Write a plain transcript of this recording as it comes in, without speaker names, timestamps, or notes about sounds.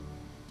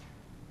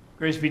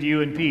Grace be to you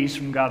and peace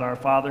from God our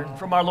Father, and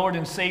from our Lord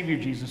and Savior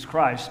Jesus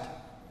Christ.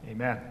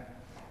 Amen.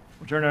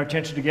 We'll turn our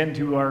attention again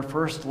to our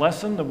first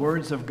lesson, the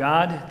words of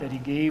God that he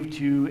gave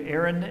to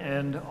Aaron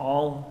and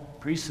all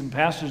priests and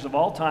pastors of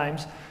all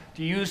times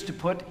to use to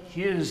put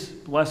his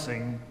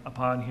blessing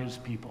upon his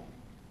people.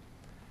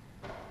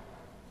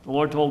 The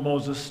Lord told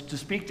Moses to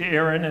speak to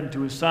Aaron and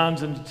to his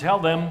sons and to tell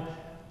them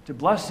to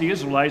bless the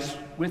Israelites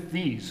with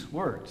these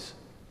words.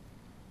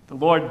 The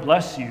Lord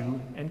bless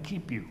you and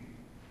keep you.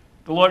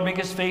 The Lord make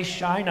his face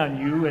shine on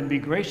you and be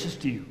gracious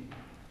to you.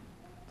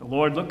 The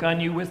Lord look on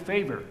you with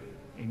favor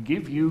and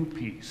give you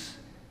peace.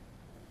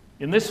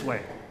 In this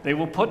way, they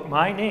will put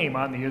my name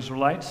on the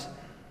Israelites,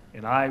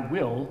 and I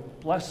will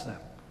bless them.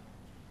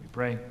 We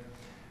pray.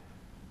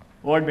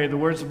 Lord, may the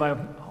words of my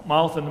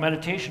mouth and the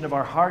meditation of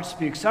our hearts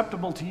be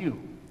acceptable to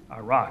you,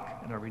 our rock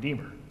and our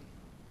Redeemer.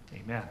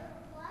 Amen.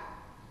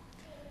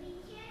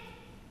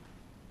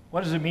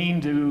 What does it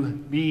mean to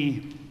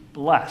be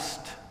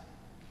blessed?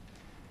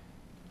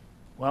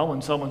 Well,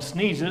 when someone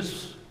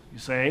sneezes, you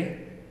say,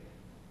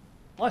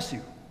 bless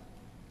you.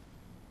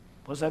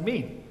 What does that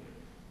mean?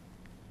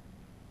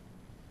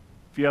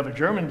 If you have a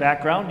German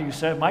background,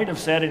 you might have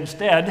said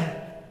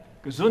instead,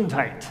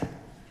 Gesundheit.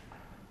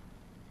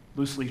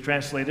 Loosely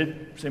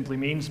translated, simply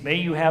means, may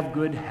you have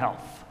good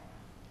health.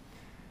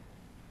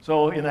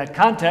 So in that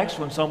context,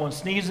 when someone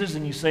sneezes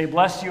and you say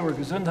bless you or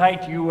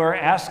Gesundheit, you are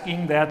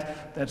asking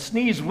that that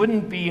sneeze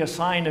wouldn't be a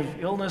sign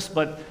of illness,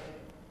 but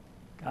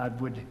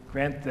God would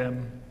grant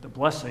them the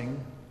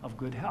blessing of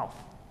good health.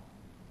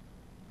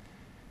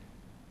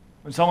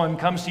 When someone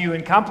comes to you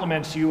and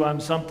compliments you on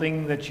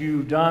something that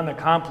you've done,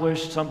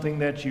 accomplished, something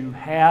that you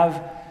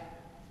have,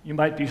 you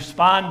might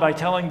respond by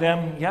telling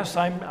them, yes,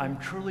 I'm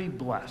truly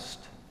blessed.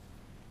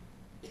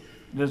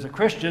 And as a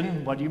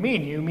Christian, what do you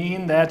mean? You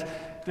mean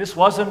that this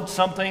wasn't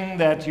something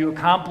that you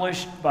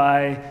accomplished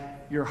by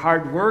your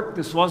hard work.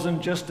 This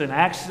wasn't just an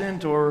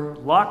accident or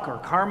luck or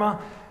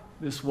karma.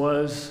 This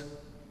was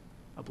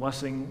a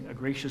blessing, a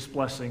gracious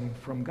blessing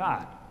from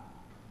God.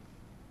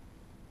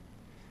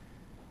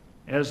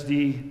 As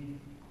the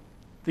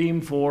theme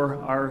for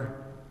our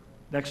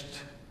next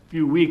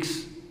few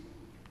weeks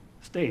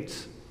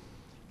states,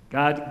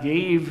 God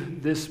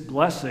gave this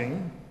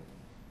blessing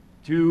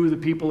to the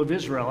people of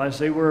Israel as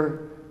they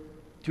were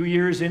 2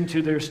 years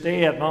into their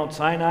stay at Mount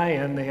Sinai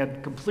and they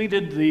had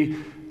completed the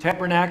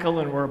tabernacle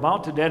and were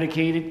about to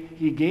dedicate it.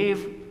 He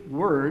gave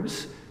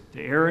words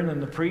to Aaron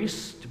and the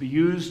priests to be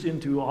used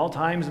into all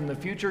times in the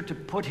future to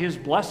put his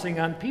blessing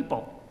on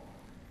people,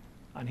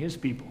 on his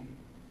people.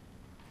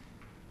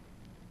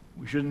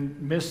 We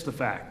shouldn't miss the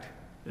fact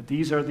that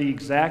these are the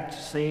exact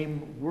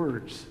same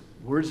words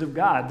of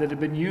God that have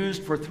been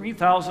used for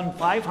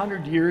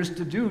 3,500 years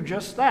to do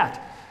just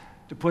that,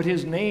 to put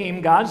his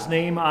name, God's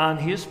name, on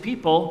his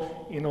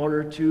people in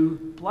order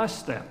to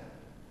bless them.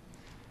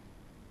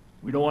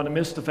 We don't want to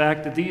miss the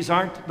fact that these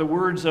aren't the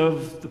words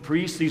of the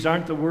priest, these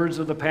aren't the words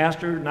of the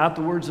pastor, not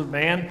the words of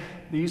man.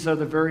 These are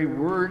the very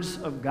words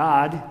of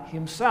God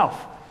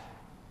himself.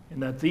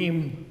 And that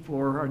theme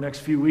for our next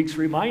few weeks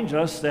reminds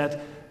us that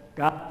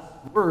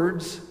God's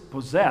words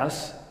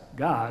possess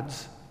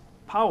God's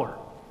power.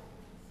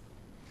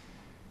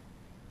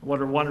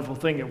 What a wonderful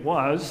thing it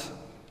was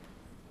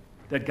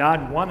that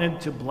God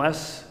wanted to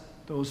bless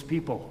those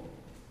people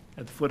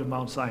at the foot of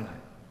Mount Sinai.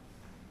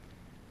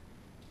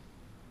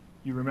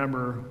 You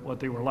remember what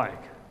they were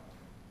like.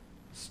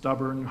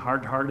 Stubborn,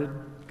 hard-hearted,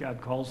 God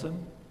calls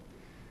them.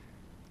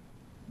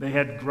 They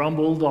had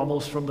grumbled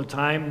almost from the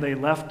time they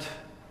left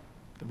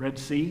the Red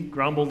Sea,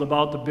 grumbled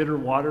about the bitter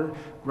water,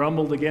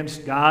 grumbled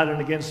against God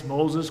and against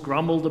Moses,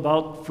 grumbled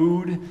about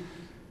food.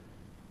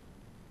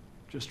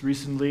 Just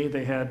recently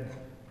they had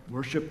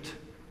worshiped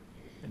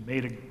and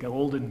made a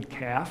golden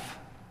calf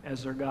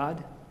as their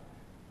God.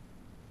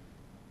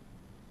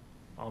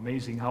 How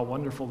amazing, how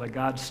wonderful that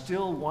God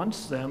still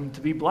wants them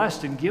to be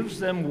blessed and gives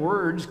them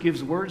words,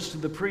 gives words to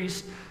the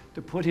priest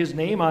to put his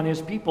name on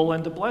his people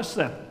and to bless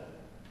them.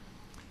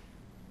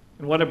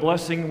 And what a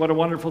blessing, what a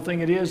wonderful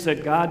thing it is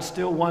that God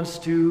still wants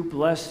to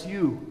bless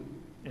you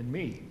and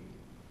me.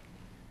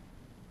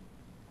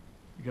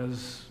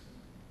 Because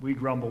we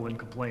grumble and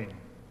complain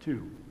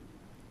too.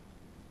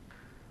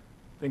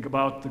 Think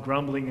about the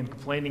grumbling and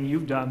complaining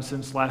you've done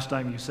since last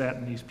time you sat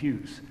in these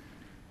pews.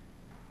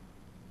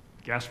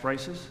 Gas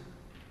prices?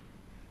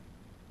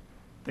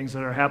 Things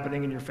that are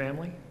happening in your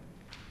family?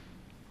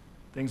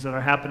 Things that are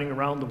happening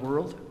around the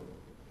world?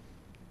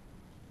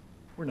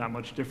 We're not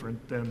much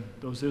different than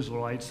those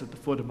Israelites at the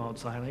foot of Mount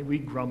Sinai. We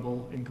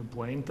grumble and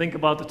complain. Think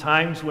about the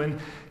times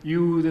when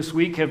you this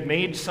week have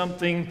made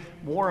something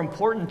more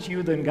important to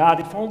you than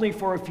God, if only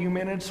for a few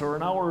minutes or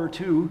an hour or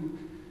two,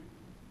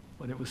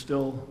 but it was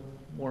still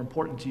more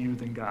important to you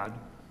than God.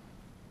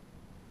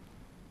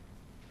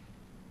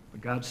 But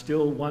God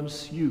still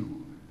wants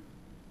you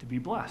to be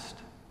blessed.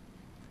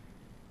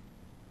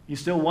 He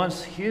still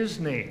wants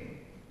his name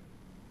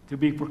to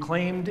be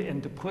proclaimed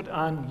and to put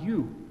on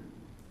you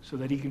so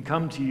that he can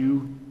come to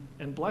you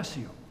and bless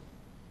you.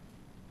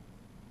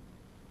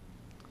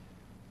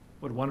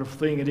 What a wonderful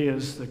thing it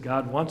is that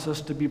God wants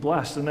us to be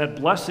blessed. And that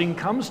blessing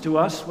comes to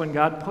us when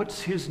God puts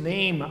his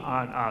name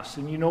on us.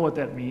 And you know what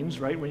that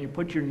means, right? When you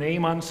put your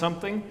name on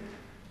something,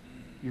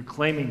 you're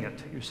claiming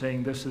it. You're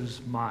saying, this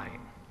is mine.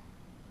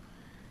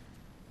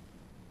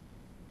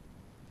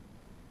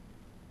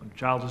 When a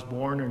child is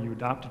born or you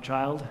adopt a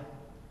child,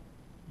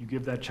 you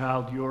give that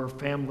child your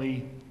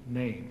family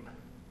name.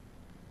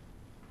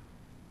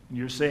 And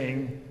you're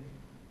saying,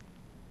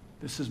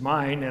 this is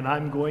mine, and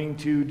I'm going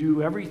to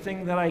do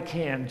everything that I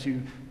can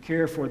to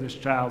care for this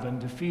child and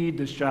to feed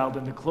this child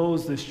and to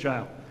clothe this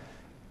child.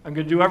 I'm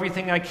going to do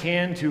everything I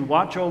can to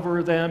watch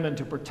over them and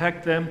to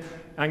protect them.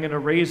 I'm going to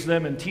raise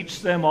them and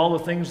teach them all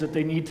the things that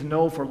they need to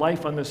know for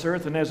life on this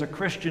earth. And as a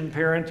Christian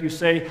parent, you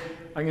say,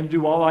 I'm going to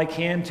do all I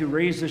can to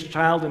raise this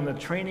child in the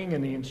training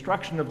and the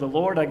instruction of the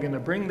Lord. I'm going to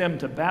bring them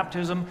to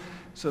baptism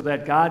so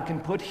that God can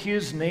put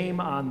his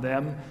name on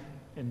them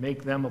and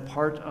make them a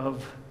part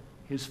of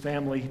his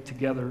family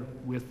together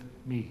with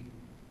me.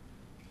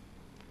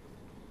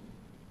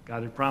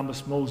 God had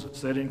promised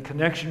Moses that in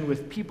connection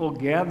with people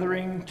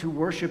gathering to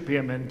worship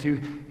him and to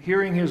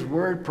hearing his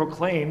word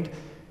proclaimed,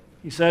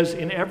 he says,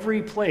 in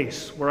every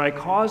place where I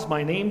cause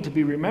my name to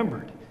be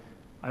remembered,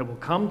 I will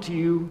come to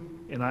you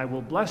and I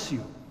will bless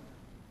you.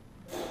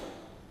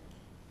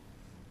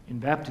 In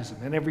baptism,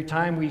 and every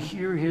time we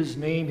hear his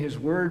name, his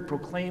word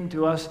proclaimed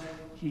to us,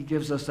 he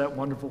gives us that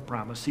wonderful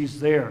promise. He's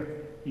there.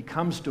 He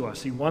comes to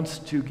us. He wants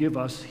to give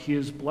us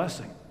his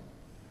blessing.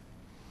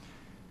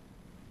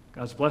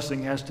 God's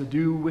blessing has to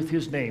do with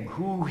his name,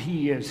 who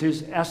he is,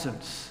 his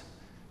essence.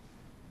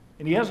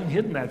 And he hasn't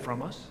hidden that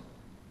from us.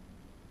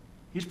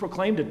 He's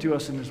proclaimed it to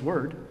us in his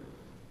word.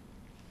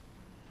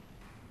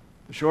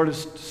 The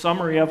shortest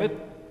summary of it,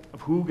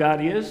 of who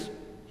God is,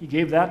 he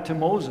gave that to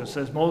Moses.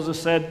 As Moses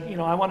said,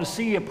 I want to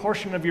see a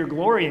portion of your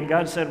glory. And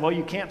God said, well,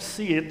 you can't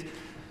see it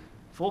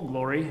full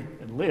glory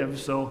and live,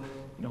 so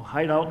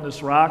hide out in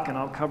this rock and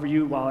I'll cover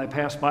you while I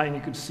pass by and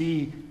you can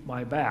see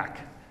my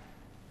back.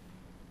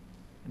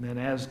 And then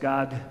as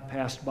God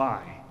passed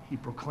by, he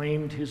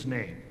proclaimed his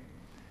name,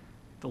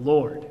 the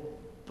Lord,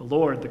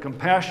 the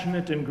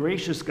compassionate and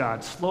gracious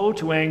God, slow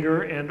to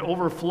anger and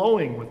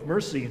overflowing with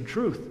mercy and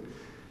truth,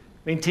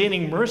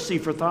 maintaining mercy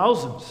for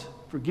thousands,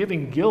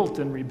 forgiving guilt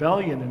and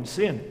rebellion and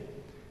sin.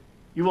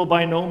 You will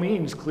by no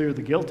means clear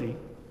the guilty.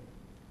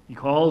 He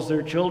calls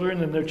their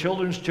children and their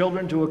children's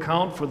children to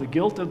account for the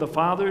guilt of the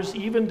fathers,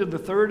 even to the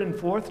third and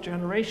fourth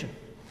generation.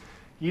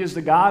 He is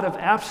the God of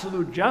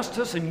absolute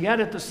justice, and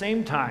yet at the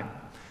same time,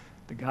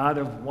 the God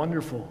of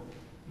wonderful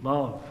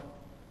love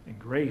and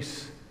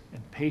grace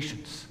and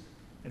patience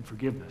and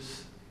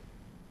forgiveness.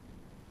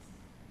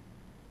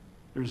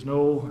 There's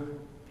no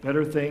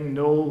better thing,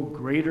 no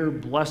greater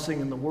blessing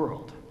in the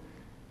world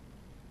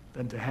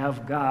than to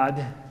have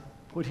God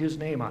put his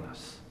name on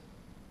us.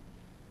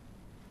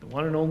 The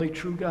one and only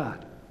true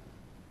God,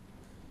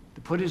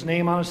 to put his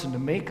name on us and to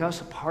make us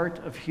a part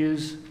of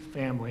his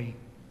family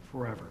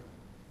forever.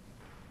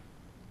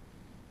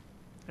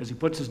 As he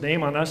puts his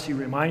name on us, he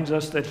reminds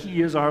us that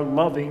he is our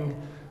loving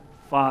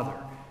Father.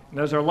 And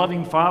as our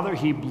loving Father,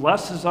 he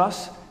blesses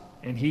us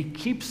and he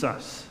keeps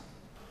us.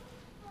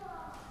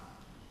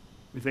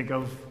 We think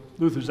of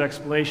Luther's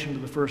explanation to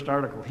the first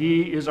article.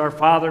 He is our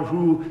Father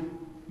who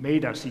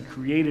made us. He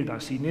created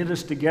us. He knit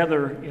us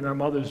together in our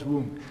mother's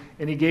womb.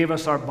 And he gave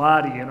us our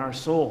body and our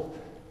soul,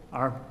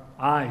 our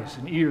eyes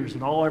and ears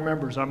and all our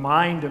members, our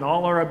mind and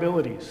all our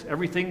abilities.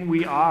 Everything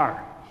we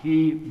are,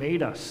 he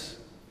made us.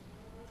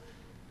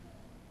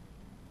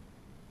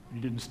 He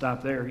didn't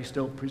stop there. He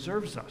still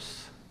preserves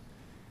us.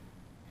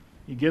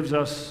 He gives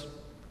us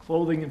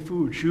clothing and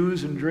food,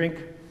 shoes and drink,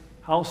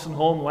 house and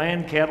home,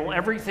 land, cattle,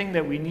 everything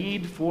that we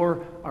need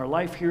for our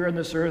life here on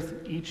this earth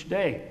each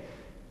day.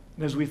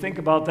 And as we think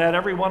about that,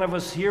 every one of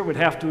us here would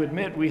have to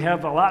admit we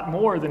have a lot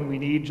more than we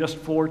need just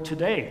for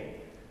today.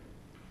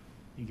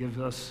 He gives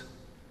us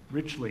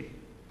richly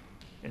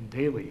and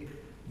daily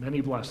many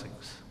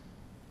blessings.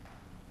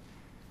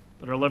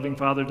 But our loving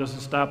Father doesn't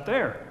stop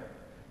there.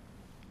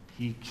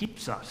 He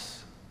keeps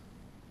us.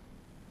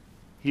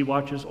 He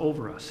watches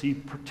over us. He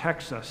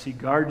protects us. He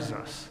guards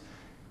us.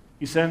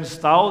 He sends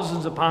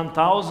thousands upon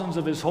thousands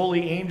of his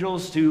holy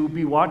angels to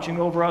be watching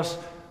over us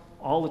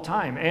all the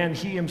time. And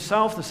he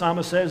himself, the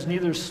psalmist says,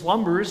 neither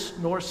slumbers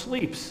nor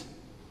sleeps.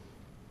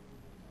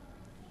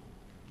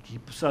 He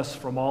keeps us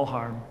from all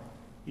harm.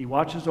 He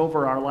watches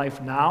over our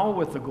life now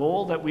with the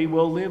goal that we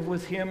will live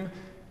with him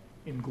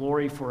in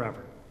glory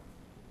forever.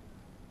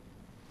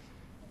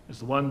 As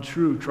the one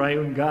true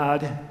triune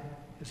God,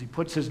 as he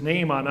puts his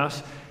name on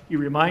us, he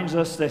reminds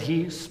us that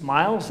he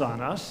smiles on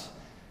us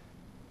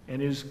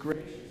and is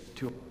gracious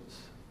to us.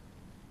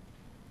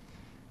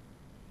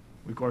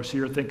 We, of course,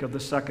 here think of the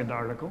second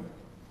article.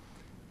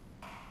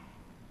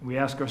 We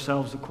ask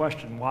ourselves the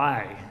question,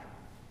 why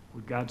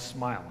would God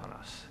smile on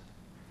us?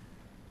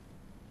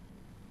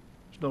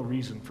 There's no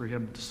reason for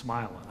him to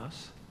smile on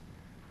us.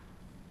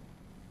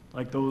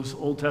 Like those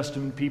Old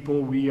Testament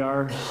people, we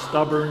are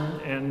stubborn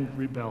and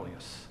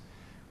rebellious.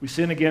 We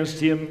sin against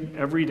him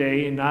every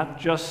day, not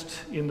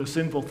just in the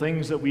sinful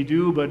things that we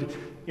do, but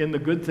in the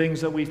good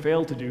things that we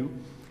fail to do.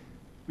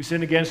 We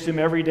sin against him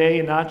every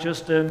day, not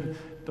just in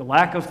the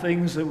lack of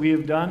things that we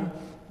have done,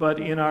 but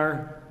in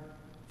our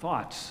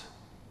thoughts,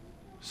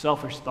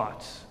 selfish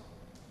thoughts,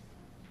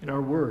 in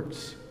our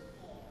words,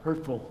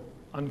 hurtful,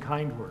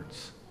 unkind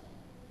words.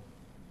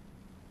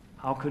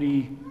 How could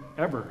he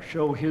ever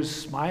show his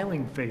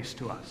smiling face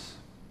to us?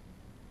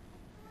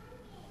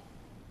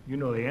 You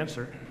know the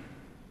answer.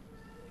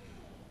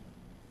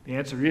 The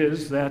answer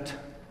is that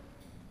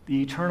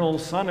the eternal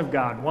Son of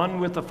God, one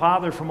with the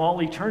Father from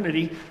all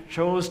eternity,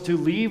 chose to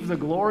leave the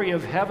glory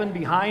of heaven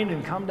behind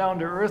and come down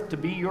to earth to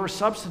be your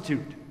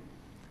substitute.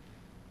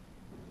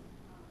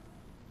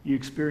 He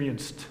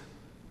experienced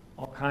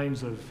all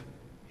kinds of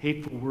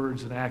hateful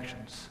words and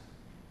actions,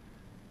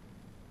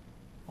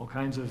 all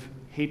kinds of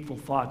hateful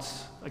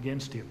thoughts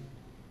against him.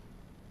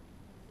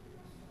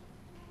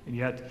 And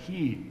yet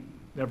he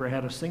never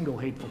had a single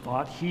hateful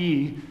thought.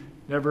 He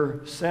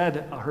never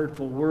said a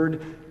hurtful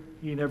word.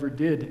 He never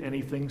did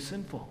anything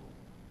sinful.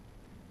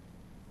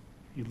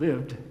 He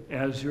lived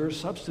as your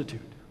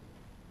substitute.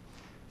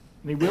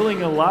 And he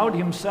willingly allowed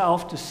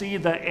himself to see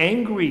the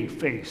angry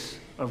face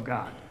of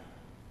God,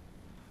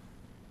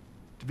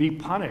 to be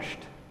punished,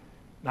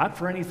 not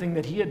for anything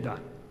that he had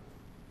done,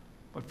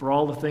 but for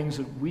all the things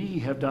that we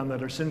have done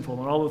that are sinful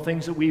and all the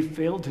things that we've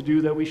failed to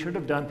do that we should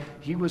have done.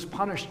 He was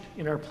punished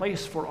in our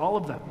place for all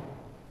of them.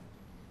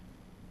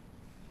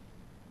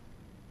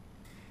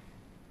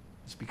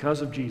 It's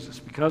because of Jesus,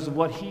 because of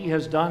what he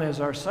has done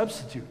as our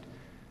substitute,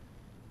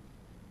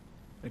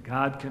 that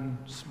God can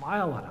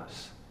smile at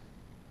us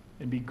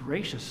and be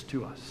gracious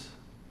to us.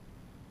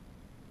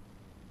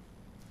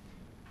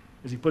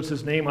 As he puts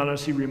his name on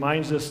us, he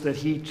reminds us that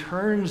he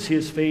turns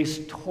his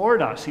face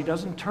toward us. He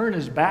doesn't turn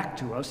his back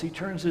to us. He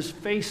turns his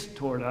face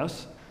toward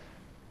us.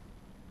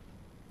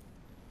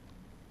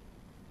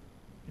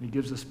 And he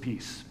gives us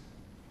peace.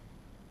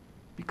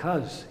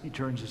 Because he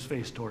turns his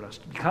face toward us,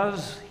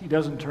 because he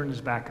doesn't turn his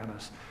back on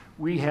us,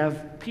 we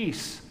have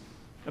peace,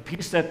 a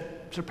peace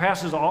that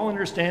surpasses all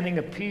understanding,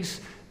 a peace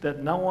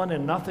that no one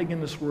and nothing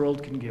in this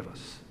world can give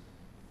us.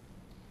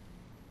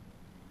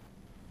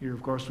 Here,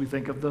 of course, we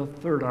think of the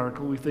third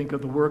article. We think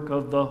of the work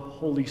of the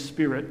Holy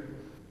Spirit,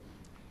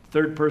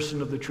 third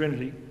person of the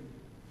Trinity.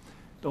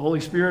 The Holy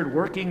Spirit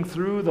working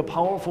through the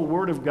powerful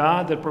Word of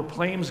God that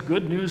proclaims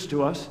good news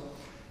to us.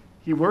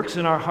 He works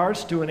in our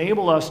hearts to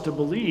enable us to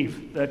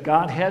believe that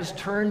God has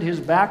turned his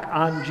back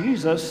on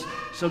Jesus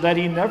so that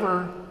he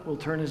never will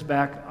turn his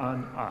back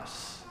on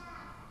us.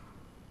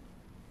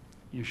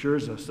 He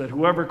assures us that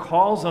whoever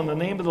calls on the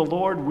name of the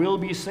Lord will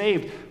be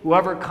saved.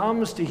 Whoever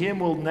comes to him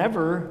will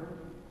never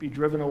be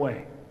driven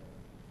away.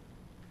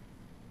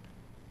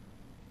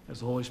 As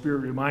the Holy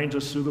Spirit reminds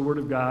us through the Word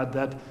of God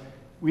that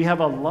we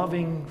have a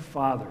loving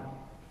Father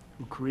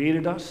who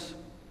created us,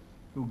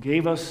 who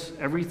gave us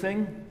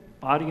everything,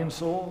 body and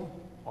soul,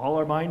 all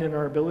our mind and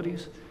our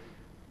abilities,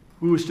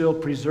 who still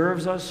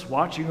preserves us,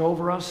 watching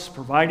over us,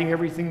 providing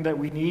everything that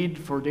we need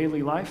for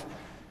daily life,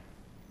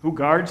 who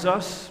guards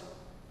us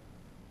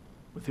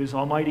with his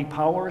almighty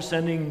power,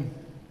 sending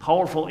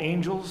powerful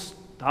angels,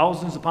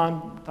 thousands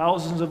upon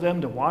thousands of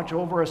them, to watch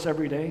over us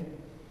every day.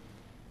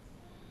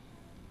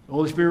 The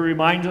Holy Spirit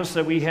reminds us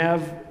that we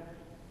have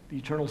the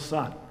eternal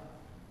Son,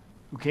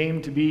 who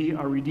came to be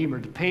our Redeemer,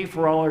 to pay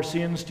for all our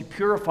sins, to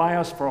purify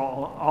us for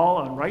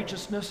all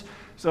unrighteousness,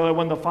 so that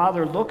when the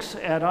Father looks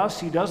at us,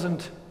 he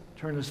doesn't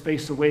turn his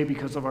face away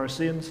because of our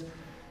sins,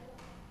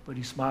 but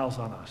he smiles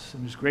on us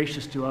and is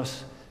gracious to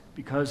us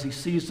because he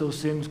sees those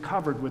sins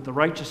covered with the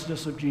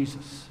righteousness of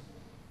Jesus.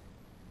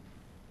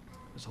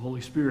 As the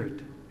Holy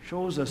Spirit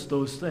shows us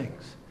those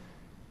things,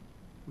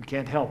 we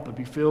can't help but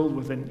be filled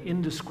with an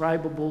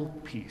indescribable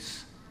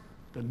peace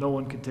that no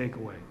one can take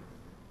away.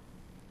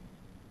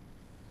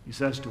 He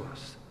says to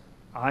us,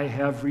 I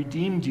have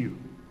redeemed you.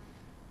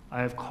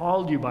 I have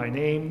called you by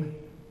name.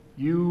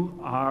 You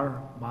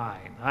are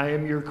mine. I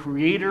am your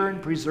creator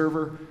and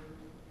preserver.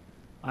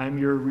 I am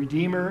your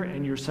redeemer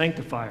and your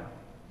sanctifier.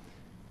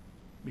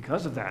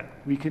 Because of that,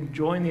 we can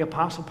join the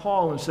Apostle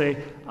Paul and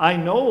say, I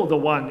know the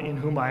one in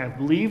whom I have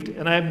believed,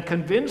 and I am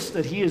convinced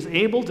that he is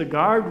able to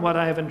guard what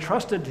I have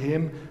entrusted to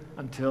him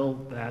until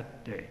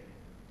that day.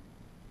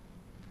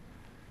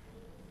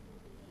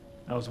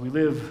 Now, as we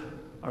live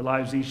our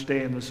lives each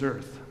day on this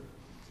earth,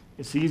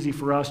 it's easy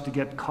for us to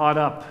get caught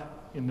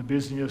up in the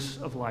busyness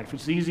of life.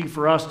 It's easy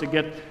for us to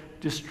get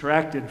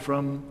distracted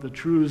from the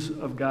truths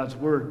of God's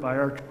Word by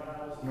our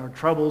trials and our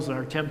troubles and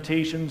our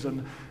temptations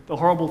and the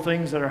horrible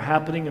things that are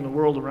happening in the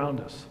world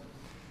around us.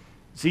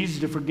 It's easy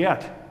to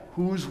forget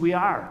whose we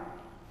are.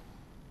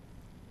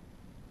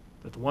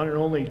 That the one and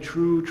only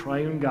true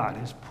triune God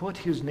has put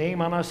his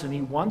name on us, and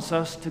he wants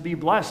us to be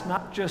blessed,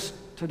 not just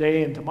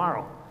today and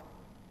tomorrow,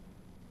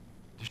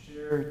 to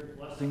share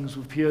blessings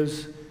with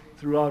his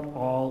throughout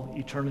all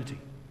eternity.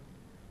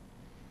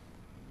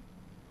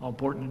 How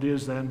important it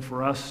is then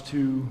for us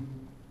to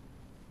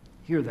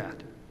hear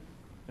that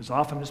as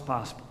often as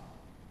possible.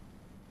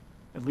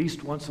 at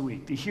least once a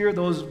week, to hear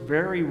those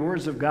very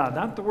words of God,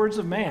 not the words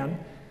of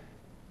man,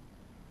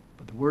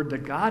 but the word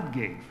that God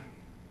gave,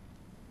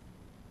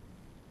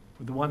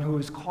 for the one who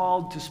is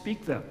called to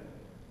speak them.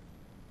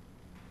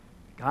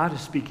 God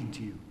is speaking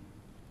to you.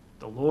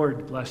 The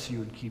Lord bless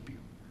you and keep you.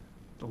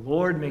 The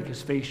Lord make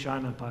his face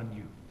shine upon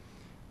you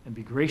and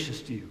be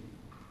gracious to you.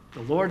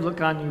 The Lord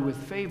look on you with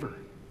favor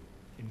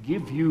and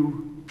give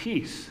you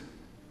peace.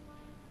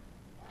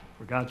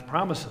 For God's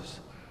promises,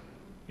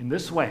 in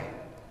this way,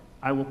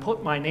 I will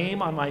put my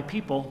name on my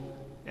people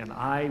and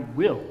I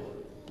will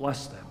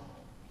bless them.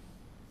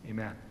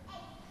 Amen.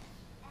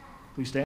 Please stand.